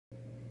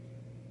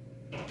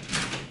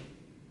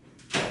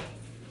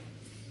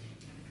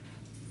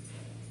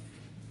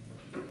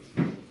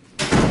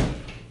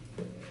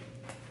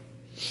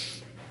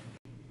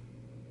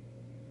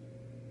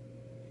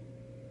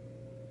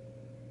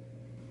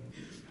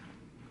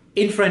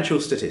Inferential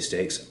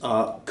statistics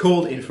are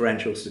called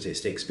inferential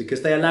statistics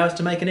because they allow us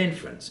to make an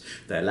inference.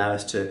 They allow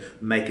us to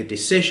make a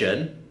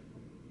decision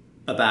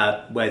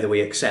about whether we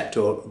accept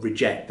or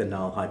reject the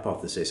null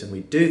hypothesis, and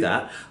we do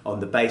that on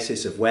the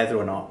basis of whether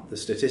or not the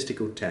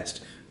statistical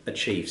test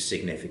achieves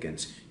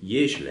significance.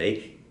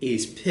 Usually,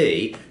 is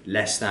p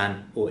less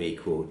than or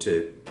equal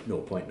to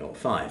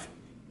 0.05.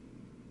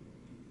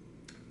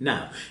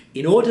 Now,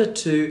 in order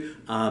to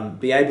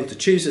be able to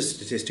choose a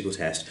statistical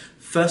test,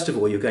 first of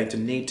all, you're going to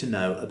need to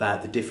know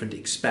about the different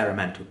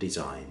experimental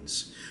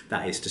designs.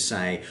 That is to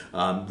say,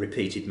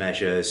 repeated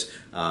measures,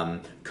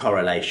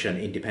 correlation,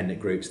 independent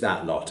groups,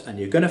 that lot. And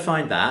you're going to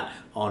find that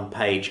on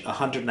page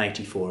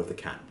 184 of the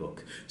CAT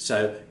book.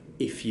 So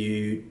if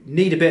you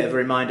need a bit of a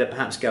reminder,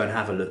 perhaps go and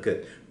have a look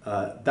at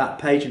that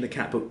page in the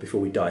CAT book before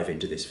we dive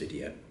into this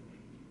video.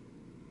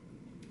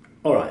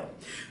 All right.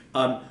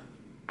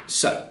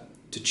 So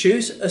to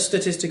choose a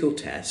statistical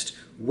test,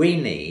 we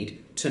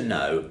need to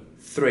know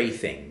three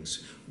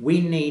things.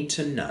 We need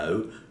to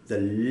know the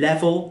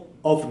level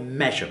of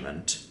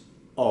measurement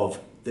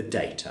of the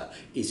data.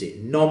 Is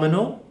it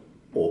nominal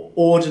or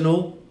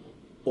ordinal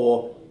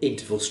or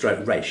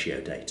interval-stroke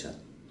ratio data?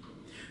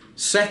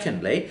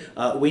 Secondly,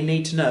 we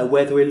need to know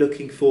whether we're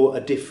looking for a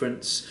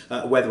difference,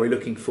 whether we're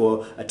looking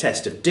for a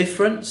test of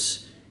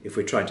difference, if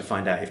we're trying to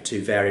find out if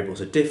two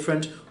variables are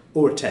different,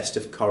 or a test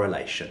of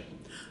correlation.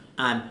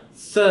 And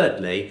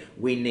thirdly,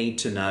 we need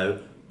to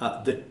know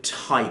the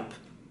type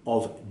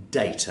of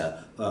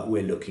data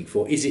we're looking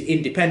for. Is it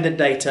independent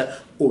data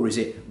or is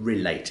it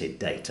related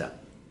data?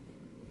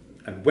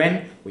 And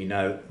when we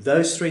know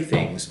those three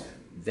things,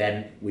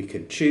 then we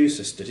can choose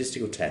a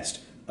statistical test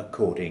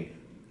according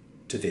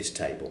to this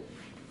table.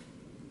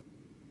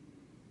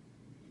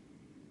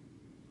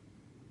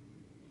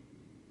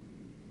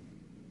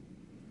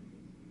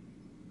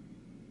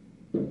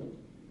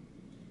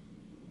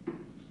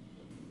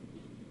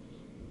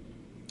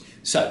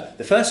 So,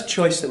 the first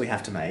choice that we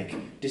have to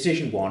make,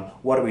 decision one,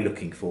 what are we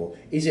looking for?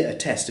 Is it a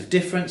test of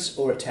difference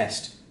or a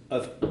test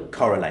of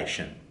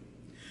correlation?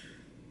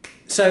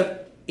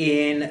 So,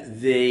 in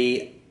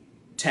the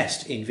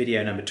test in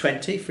video number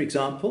 20, for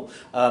example,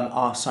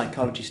 are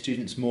psychology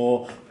students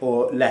more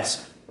or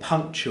less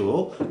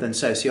punctual than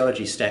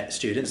sociology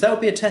students? That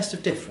would be a test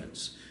of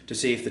difference to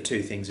see if the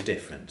two things are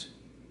different.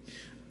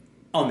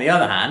 On the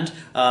other hand,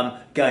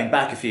 going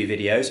back a few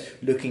videos,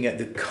 looking at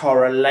the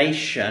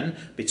correlation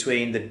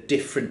between the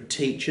different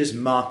teachers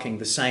marking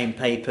the same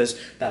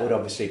papers, that would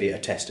obviously be a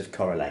test of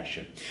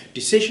correlation.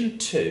 Decision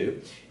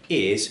two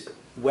is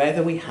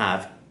whether we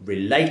have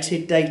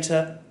related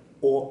data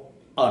or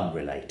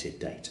unrelated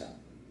data.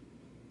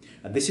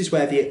 And this is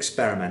where the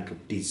experimental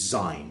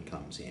design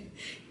comes in.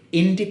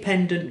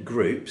 Independent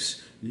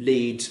groups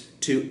leads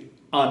to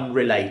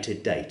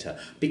unrelated data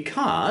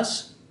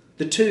because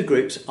the two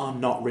groups are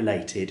not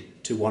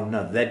related to one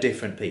another. They're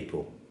different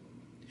people.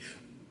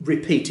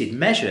 Repeated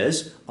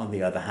measures, on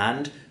the other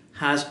hand,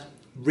 has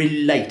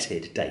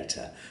related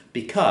data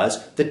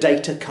because the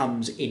data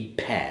comes in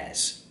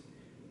pairs.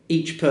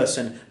 Each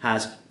person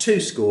has two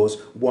scores,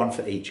 one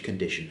for each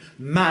condition.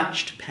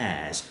 Matched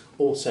pairs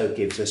also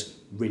gives us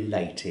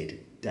related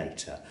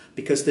data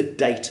because the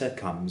data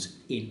comes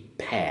in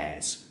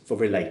pairs for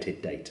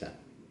related data.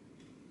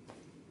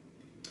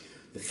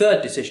 The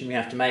third decision we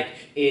have to make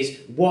is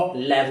what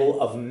level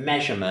of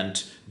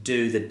measurement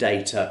do the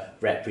data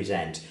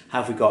represent?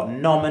 Have we got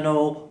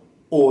nominal,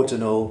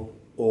 ordinal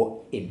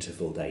or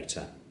interval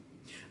data?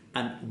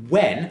 And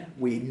when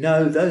we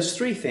know those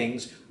three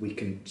things, we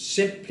can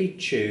simply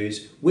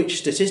choose which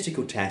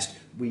statistical test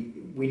we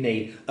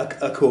need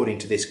according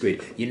to this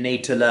grid. You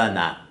need to learn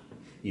that.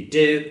 You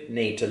do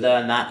need to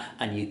learn that,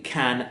 and you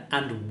can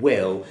and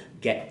will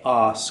get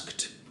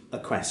asked a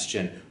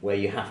question where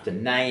you have to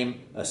name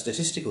a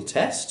statistical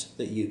test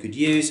that you could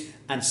use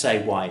and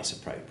say why it's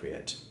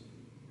appropriate.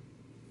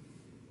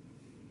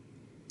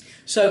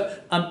 So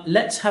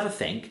let's have a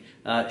think,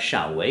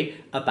 shall we,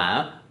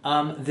 about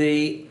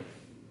the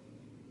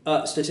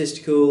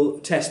statistical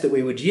test that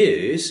we would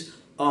use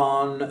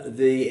on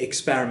the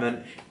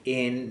experiment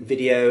in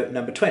video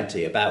number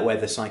 20 about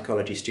whether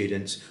psychology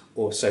students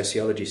or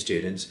sociology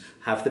students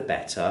have the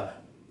better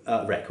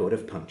record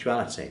of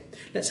punctuality.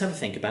 Let's have a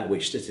think about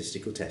which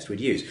statistical test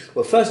we'd use.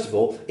 Well, first of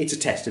all, it's a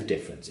test of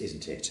difference,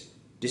 isn't it?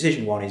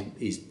 Decision one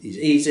is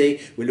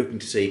easy. We're looking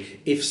to see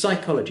if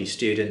psychology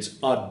students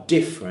are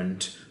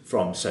different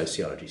from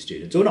sociology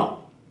students or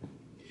not.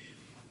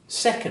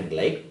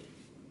 Secondly,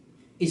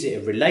 is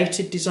it a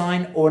related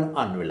design or an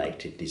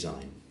unrelated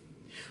design?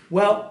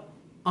 Well,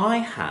 I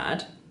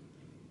had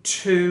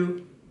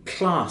two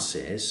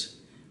classes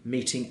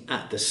meeting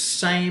at the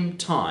same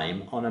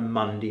time on a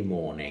Monday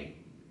morning.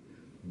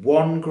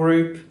 One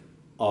group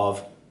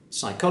of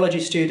psychology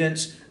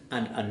students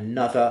and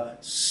another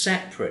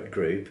separate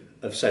group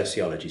of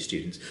sociology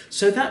students.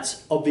 So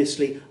that's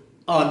obviously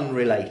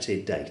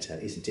unrelated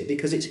data, isn't it?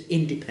 Because it's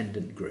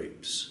independent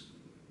groups.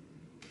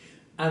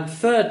 And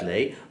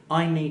thirdly,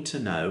 I need to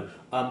know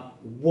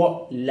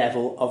what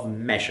level of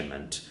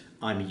measurement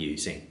I'm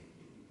using.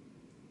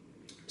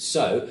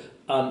 So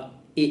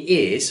it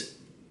is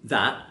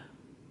that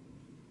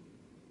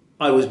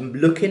I was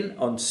looking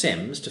on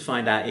Sims to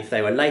find out if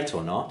they were late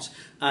or not,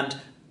 and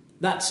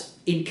that's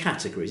in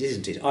categories,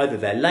 isn't it? Either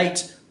they're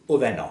late or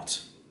they're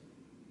not.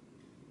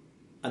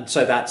 And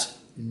so that's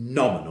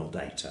nominal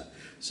data.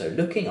 So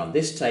looking on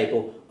this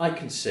table, I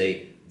can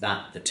see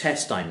that the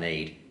test I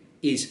need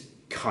is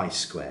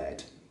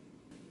chi-squared.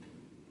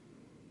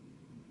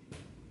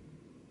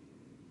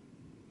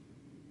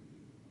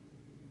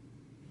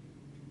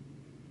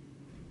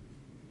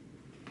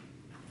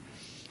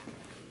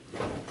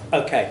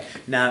 Okay,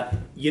 now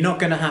you're not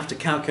going to have to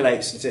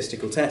calculate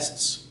statistical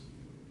tests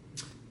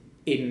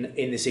in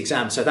this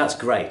exam, so that's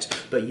great,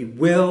 but you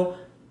will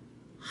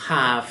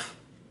have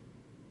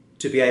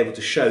to be able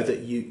to show that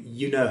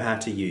you know how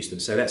to use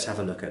them. So let's have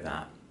a look at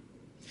that.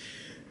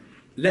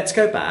 Let's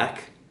go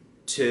back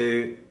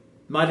to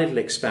my little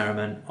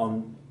experiment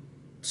on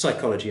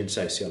psychology and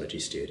sociology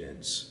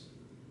students.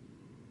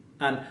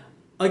 And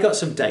I got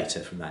some data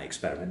from that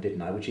experiment,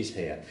 didn't I, which is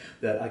here.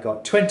 That I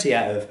got 20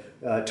 out of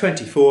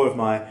 24 of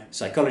my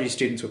psychology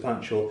students were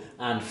punctual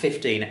and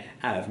 15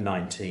 out of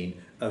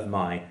 19 of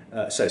my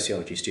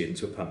sociology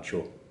students were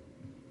punctual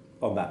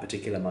on that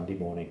particular Monday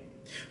morning.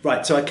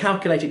 Right, so I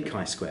calculated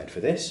chi-squared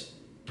for this,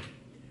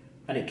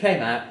 and it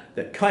came out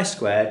that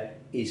chi-squared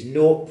is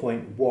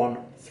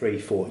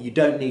 0.134. You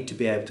don't need to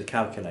be able to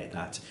calculate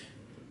that.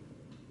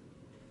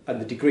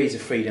 And the degrees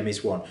of freedom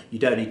is 1. You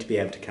don't need to be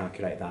able to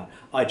calculate that.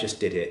 I just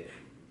did it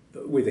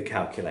with a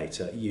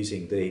calculator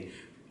using the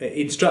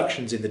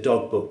instructions in the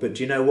dog book, but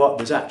do you know what?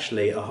 There's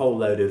actually a whole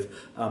load of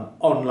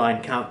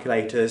online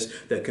calculators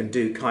that can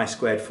do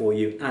chi-squared for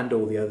you and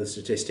all the other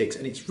statistics,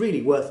 and it's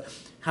really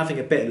worth having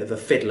a bit of a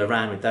fiddle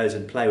around with those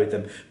and play with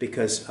them,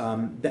 because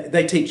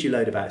they teach you a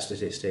load about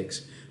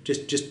statistics.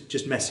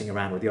 Just messing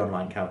around with the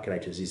online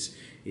calculators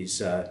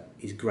is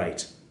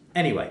great.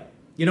 Anyway,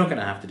 you're not going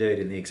to have to do it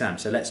in the exam,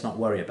 so let's not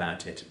worry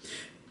about it.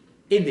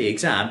 In the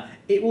exam,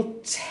 it will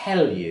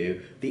tell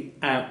you the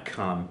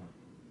outcome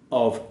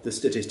of the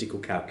statistical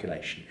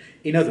calculation.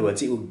 In other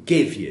words, it will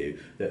give you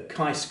that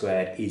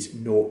chi-squared is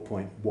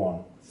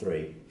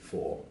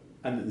 0.134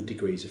 and that the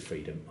degrees of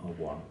freedom are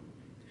 1.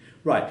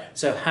 Right,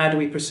 so how do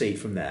we proceed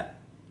from there?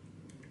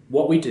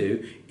 What we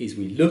do is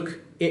we look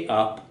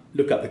up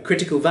the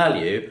critical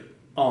value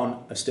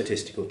on a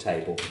statistical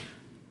table,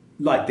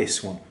 like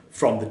this one,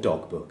 from the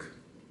dog book.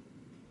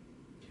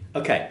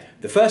 Okay,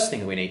 the first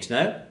thing we need to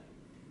know,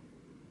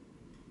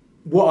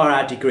 what are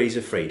our degrees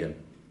of freedom?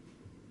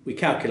 We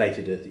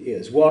calculated it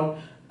as 1,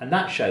 and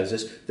that shows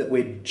us that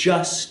we're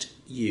just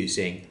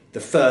using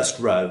the first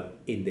row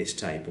in this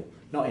table.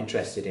 Not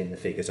interested in the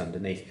figures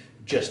underneath,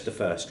 just the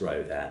first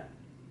row there.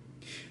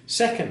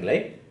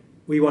 Secondly,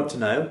 we want to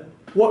know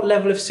what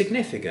level of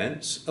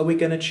significance are we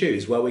going to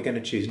choose? Well, we're going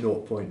to choose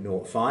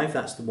 0.05.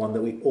 That's the one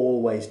that we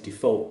always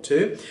default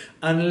to,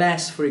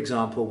 unless, for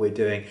example, we're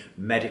doing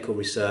medical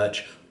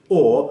research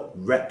or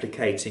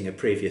replicating a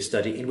previous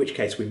study, in which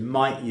case we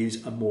might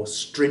use a more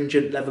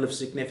stringent level of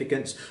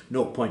significance,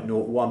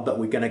 0.01, but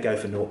we're going to go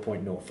for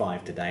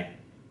 0.05 today.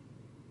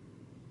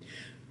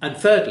 And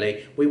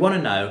thirdly, we want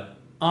to know,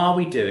 are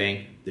we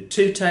doing the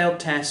two-tailed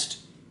test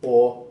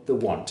or the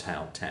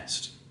one-tailed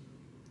test?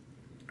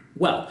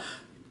 Well,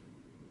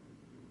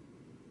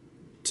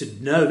 to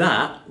know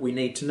that, we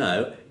need to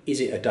know,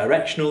 is it a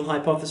directional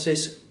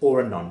hypothesis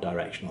or a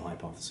non-directional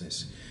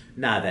hypothesis?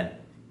 Now then,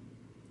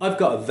 I've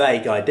got a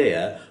vague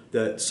idea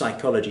that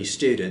psychology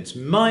students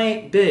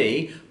might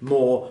be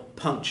more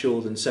punctual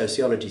than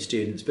sociology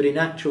students, but in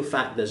actual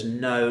fact there's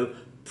no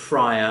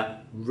prior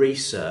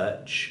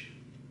research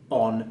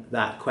on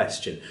that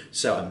question.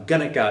 So I'm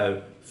going to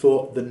go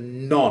for the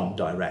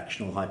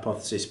non-directional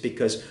hypothesis,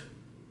 because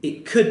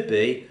it could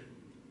be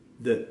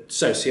that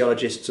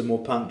sociologists are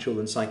more punctual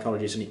than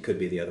psychologists, and it could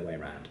be the other way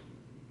around.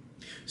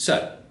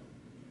 So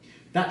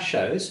that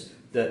shows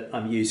that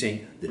I'm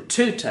using the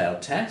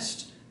two-tailed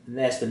test, and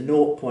there's the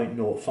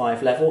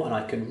 0.05 level, and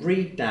I can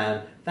read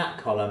down that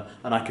column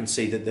and I can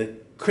see that the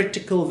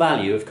critical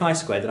value of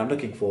chi-squared that I'm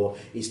looking for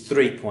is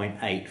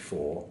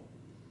 3.84.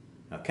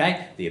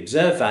 Okay, the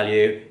observed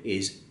value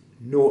is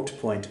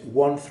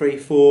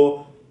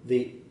 0.134,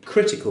 the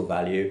critical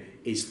value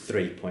is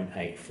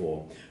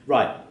 3.84.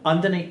 Right,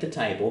 underneath the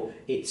table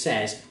it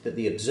says that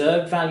the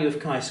observed value of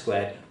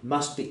chi-squared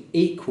must be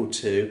equal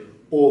to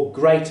or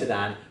greater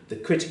than the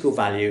critical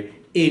value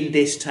in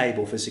this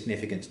table for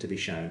significance to be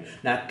shown.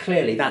 Now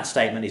clearly that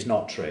statement is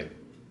not true,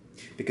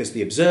 because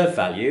the observed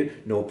value,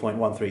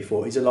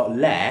 0.134, is a lot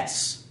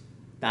less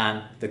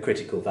than the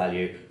critical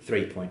value,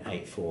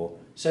 3.84.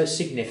 So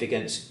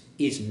significance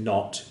is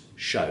not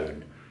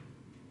shown.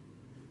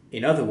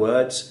 In other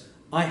words,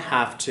 I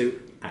have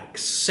to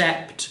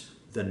accept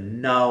the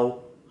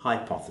null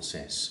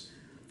hypothesis,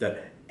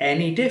 that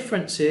any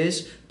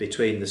differences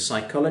between the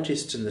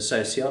psychologists and the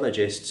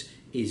sociologists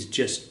is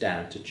just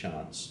down to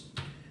chance.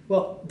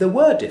 Well, there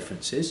were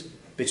differences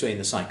between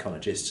the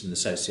psychologists and the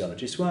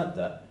sociologists, weren't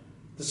there?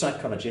 The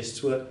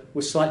psychologists were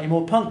slightly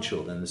more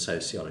punctual than the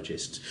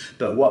sociologists.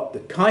 But what the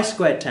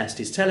chi-squared test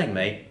is telling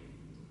me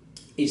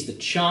is the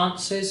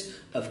chances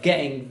of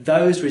getting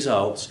those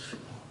results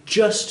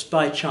just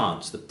by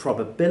chance, the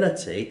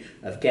probability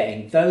of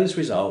getting those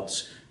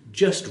results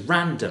just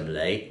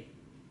randomly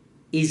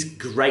is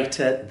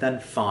greater than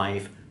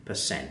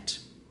 5%.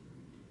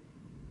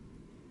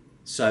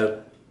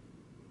 So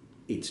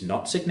it's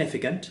not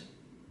significant,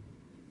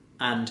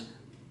 and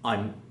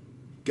I'm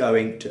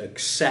going to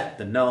accept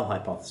the null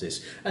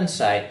hypothesis and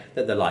say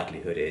that the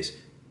likelihood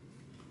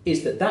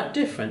is that that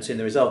difference in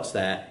the results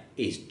there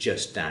is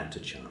just down to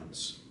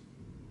chance.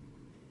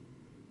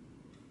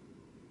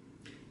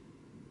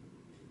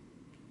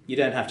 You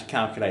don't have to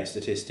calculate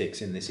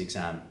statistics in this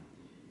exam.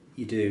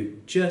 You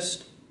do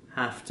just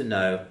have to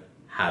know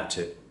how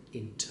to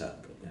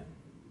interpret.